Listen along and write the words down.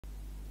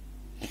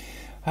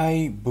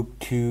Hi,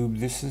 BookTube.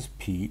 This is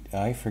Pete.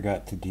 I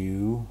forgot to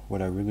do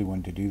what I really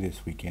wanted to do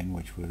this weekend,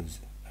 which was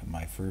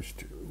my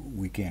first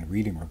weekend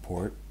reading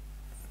report.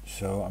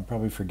 So I'm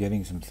probably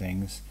forgetting some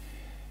things,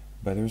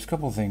 but there's a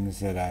couple things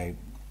that I've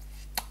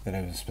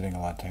been spending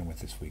a lot of time with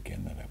this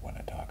weekend that I want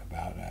to talk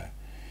about.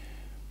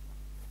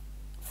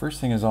 First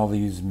thing is all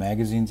these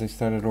magazines I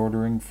started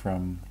ordering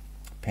from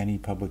Penny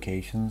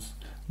Publications.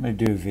 I'm going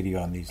to do a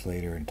video on these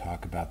later and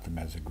talk about them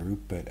as a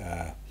group, but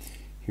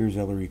here's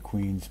Ellery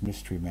Queen's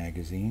Mystery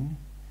Magazine.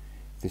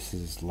 This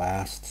is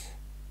last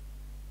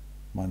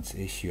month's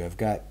issue. I've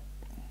got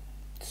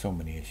so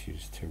many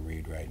issues to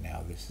read right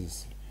now. This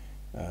is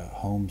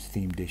Holmes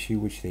themed issue,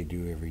 which they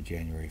do every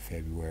January,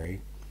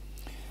 February,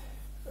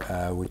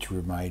 which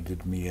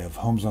reminded me of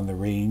Holmes on the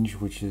Range,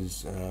 which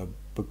is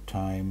book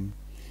time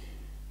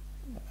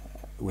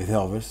with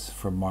Elvis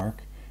from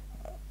Mark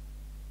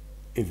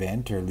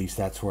event, or at least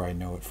that's where I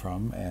know it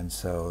from, and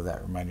so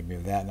that reminded me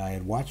of that. And I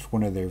had watched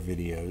one of their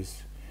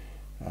videos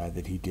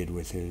that he did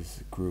with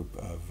his group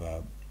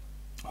of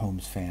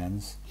Holmes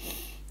fans,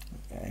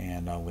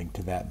 and I'll link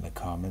to that in the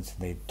comments.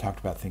 They talked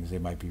about things they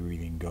might be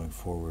reading going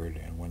forward,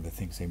 and one of the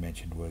things they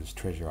mentioned was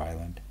Treasure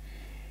Island,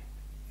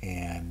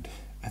 and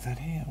I thought,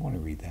 hey, I want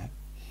to read that.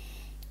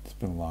 It's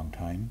been a long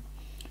time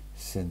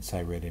since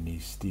I read any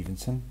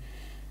Stevenson,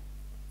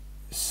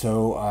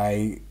 so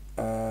I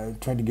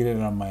tried to get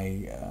it on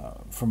my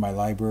from my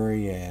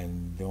library,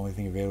 and the only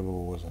thing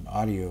available was an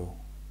audio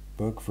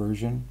book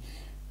version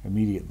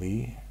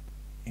immediately,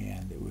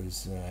 and it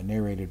was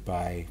narrated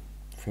by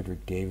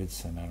Frederick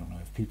Davidson. I don't know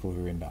if people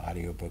who are into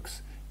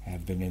audiobooks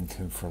have been into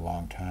him for a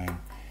long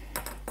time.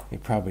 They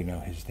probably know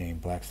his name.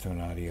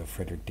 Blackstone Audio,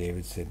 Frederick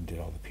Davidson, did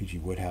all the P.G.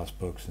 Woodhouse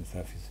books and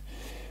stuff. He's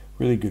a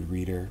really good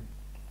reader.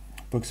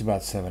 Book's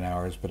about 7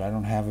 hours, but I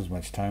don't have as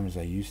much time as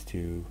I used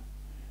to.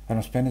 I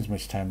don't spend as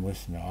much time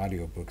listening to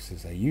audiobooks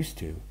as I used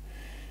to,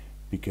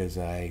 because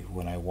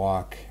when I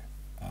walk,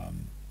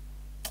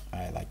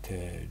 I like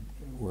to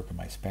work on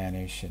my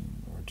Spanish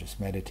or just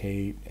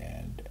meditate,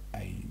 and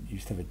I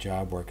used to have a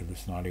job where I could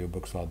listen to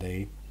audiobooks all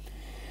day.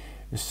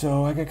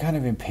 So I got kind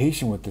of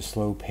impatient with the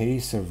slow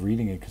pace of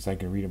reading it, because I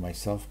can read it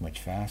myself much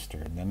faster.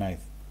 And then I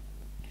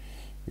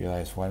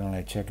realized, why don't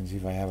I check and see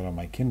if I have it on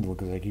my Kindle,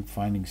 because I keep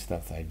finding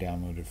stuff that I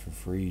downloaded for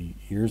free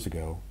years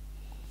ago,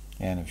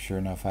 and sure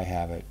enough, I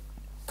have it.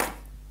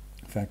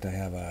 In fact, I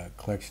have a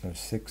collection of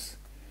six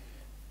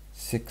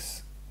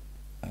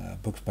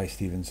books by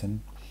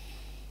Stevenson,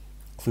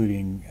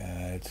 including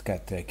it's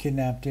got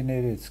Kidnapped in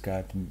it, it's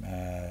got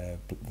The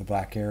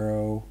Black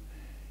Arrow,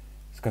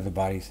 it's got The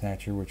Body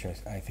Snatcher, which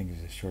I think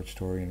is a short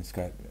story, and it's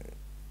got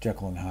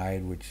Jekyll and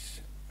Hyde,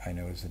 which I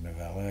know is a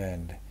novella,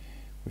 and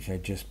which I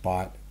just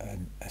bought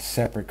a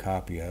separate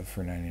copy of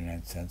for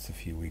 99 cents a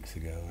few weeks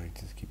ago. I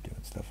just keep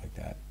doing stuff like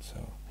that,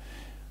 so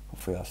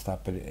hopefully I'll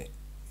stop it.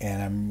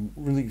 And I'm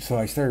really, so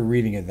I started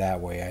reading it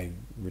that way. I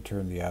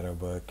returned the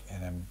audiobook,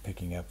 and I'm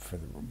picking up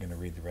going to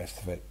read the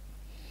rest of it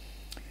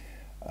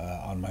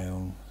on my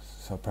own.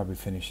 So I'll probably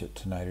finish it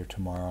tonight or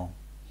tomorrow.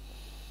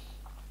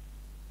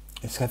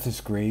 It's got this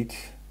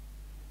great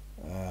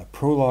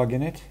prologue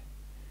in it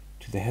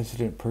to the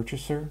hesitant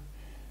purchaser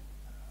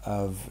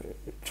of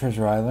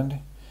Treasure Island,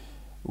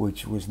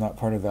 which was not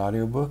part of the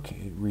audiobook.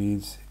 It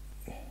reads,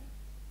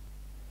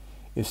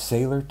 "If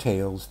sailor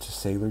tales to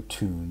sailor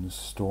tunes,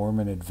 storm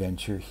and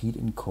adventure, heat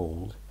and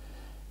cold,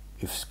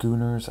 if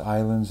schooners,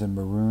 islands, and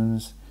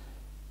maroons,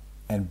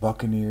 and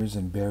buccaneers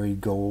and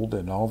buried gold,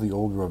 and all the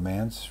old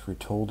romance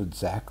retold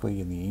exactly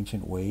in the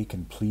ancient way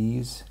can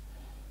please,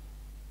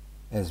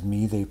 as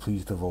me they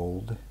pleased of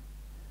old,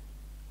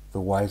 the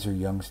wiser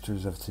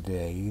youngsters of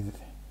today,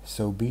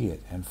 so be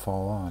it, and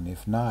fall on.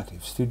 If not,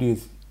 if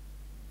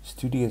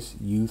studious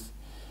youth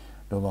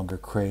no longer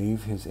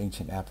crave, his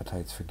ancient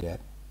appetites forget,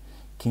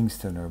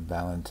 Kingston or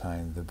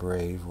Ballantyne the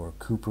brave, or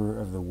Cooper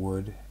of the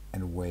wood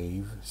and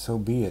wave, so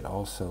be it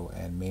also,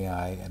 and may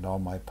I and all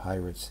my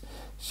pirates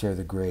share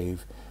the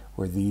grave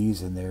where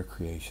these and their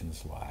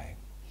creations lie,"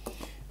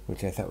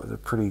 which I thought was a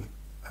pretty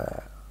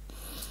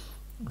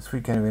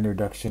sweet kind of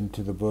introduction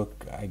to the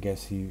book. I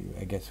guess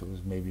it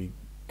was maybe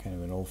kind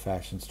of an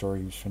old-fashioned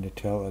story he was trying to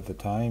tell at the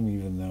time,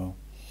 even though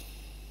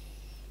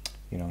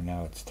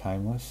now it's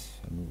timeless.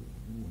 And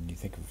when you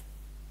think of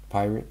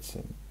pirates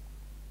and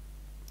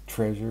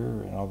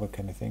treasure and all that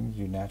kind of things,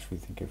 you naturally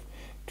think of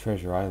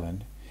Treasure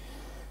Island.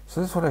 So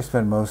this is what I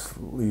spent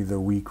mostly the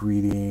week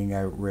reading.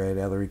 I read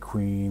Ellery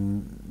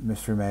Queen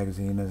Mystery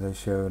Magazine, as I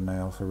showed, and I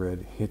also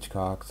read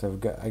Hitchcock. So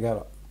I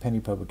got Penny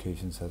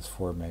Publications has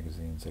 4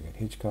 magazines. I got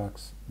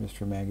Hitchcock's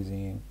Mystery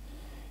Magazine,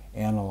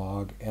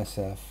 Analog,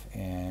 SF,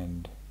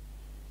 and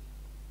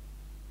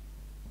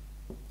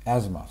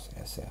Asimov's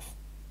SF.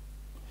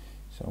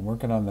 So I'm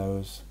working on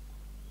those.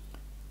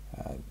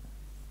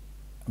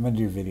 I'm going to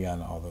do a video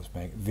on all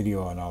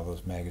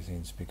those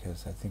magazines,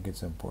 because I think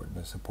it's important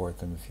to support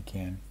them if you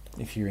can,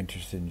 if you're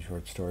interested in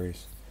short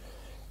stories.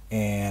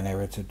 And I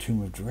read some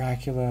Tomb of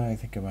Dracula. I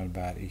think I'm on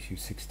about issue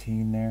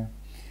 16 there.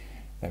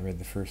 I read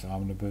the first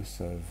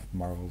omnibus of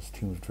Marvel's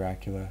Tomb of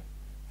Dracula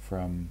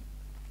from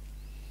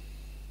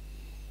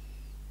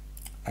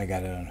I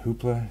got it on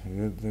Hoopla.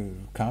 The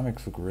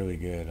comics look really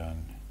good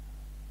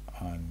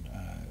on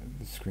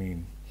the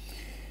screen,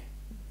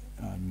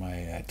 on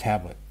my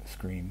tablet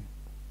screen.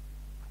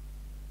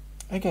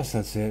 I guess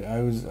that's it. I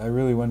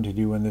really wanted to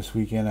do one this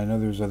weekend. I know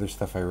there's other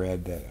stuff I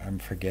read that I'm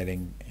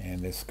forgetting,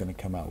 and it's going to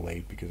come out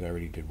late because I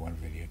already did one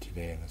video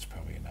today, and that's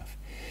probably enough.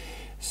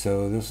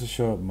 So this will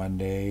show up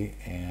Monday,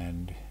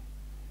 and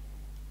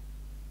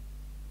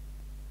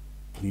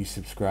please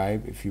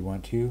subscribe if you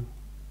want to,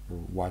 or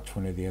watch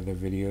one of the other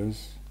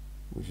videos,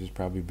 which is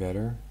probably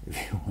better if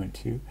you want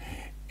to,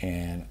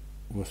 and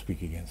we'll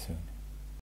speak again soon.